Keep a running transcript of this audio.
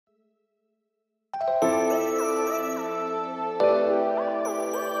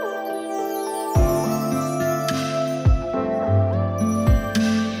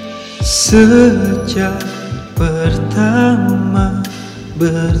Sejak pertama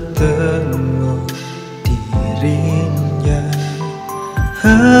bertemu dirinya,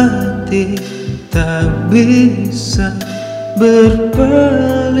 hati tak bisa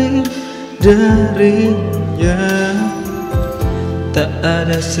berpaling darinya. Tak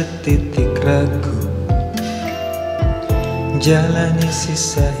ada setitik ragu, jalani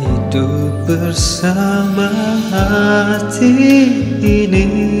sisa hidup bersama hati ini.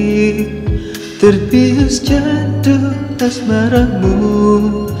 Terbius jatuh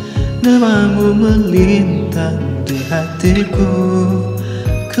asmaramu, namamu melintang di hatiku.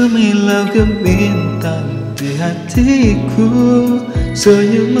 Kemilau gemintang di hatiku,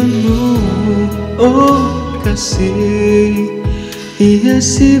 senyumanmu oh kasih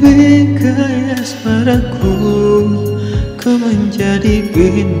hiasi bingkai asmaraku. Kau menjadi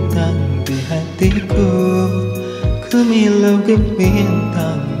bintang di hatiku, kemilau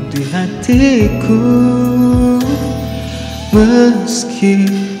gemintang di hatiku. Meski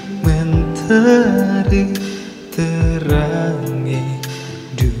mentari terangi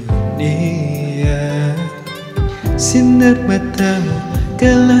dunia, sinar matamu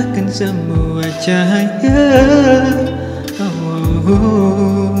kalahkan semua cahaya.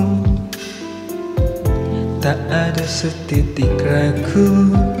 Tak ada setitik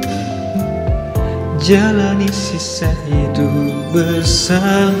ragu, jalani sisa hidup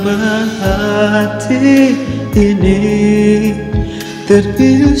bersama hati ini.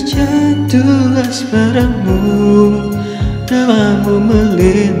 Terbius jatuh asmaramu, namamu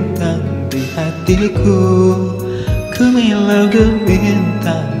melintang di hatiku. Kemilau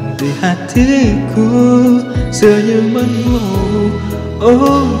gemintang di hatiku, senyumanmu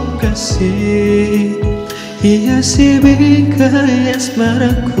oh kasih hiasi bingkai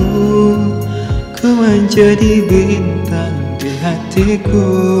asmaraku. Kau menjadi bintang di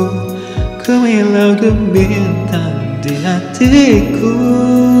hatiku, kemilau gemintang di hatiku.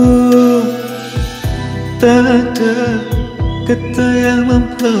 Tak ada kata yang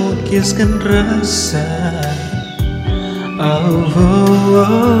melukiskan rasa.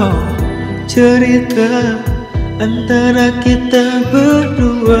 Cerita antara kita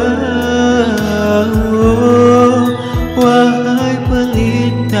berdua. Wahai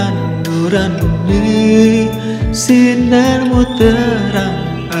pelita nurani, sinarmu terang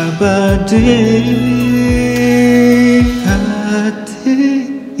abadi. Hati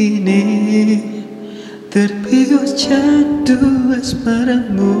ini terbius jatuh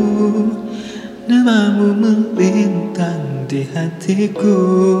asmaramu, namamu melintang di hatiku.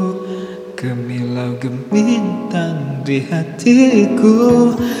 Kemilau gemintang di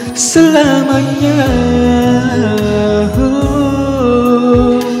hatiku selamanya.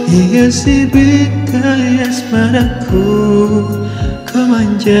 Hiasi bingkai asmaraku, kau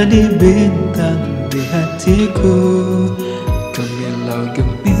menjadi bintang di hatiku. Kemilau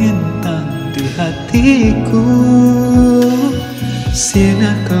gemintang di hatiku.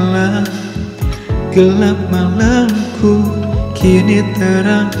 Sinar kelam gelap malamku kini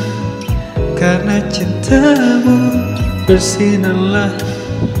terang karena cintamu. Bersinarlah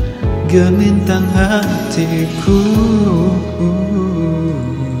gemintang hatiku.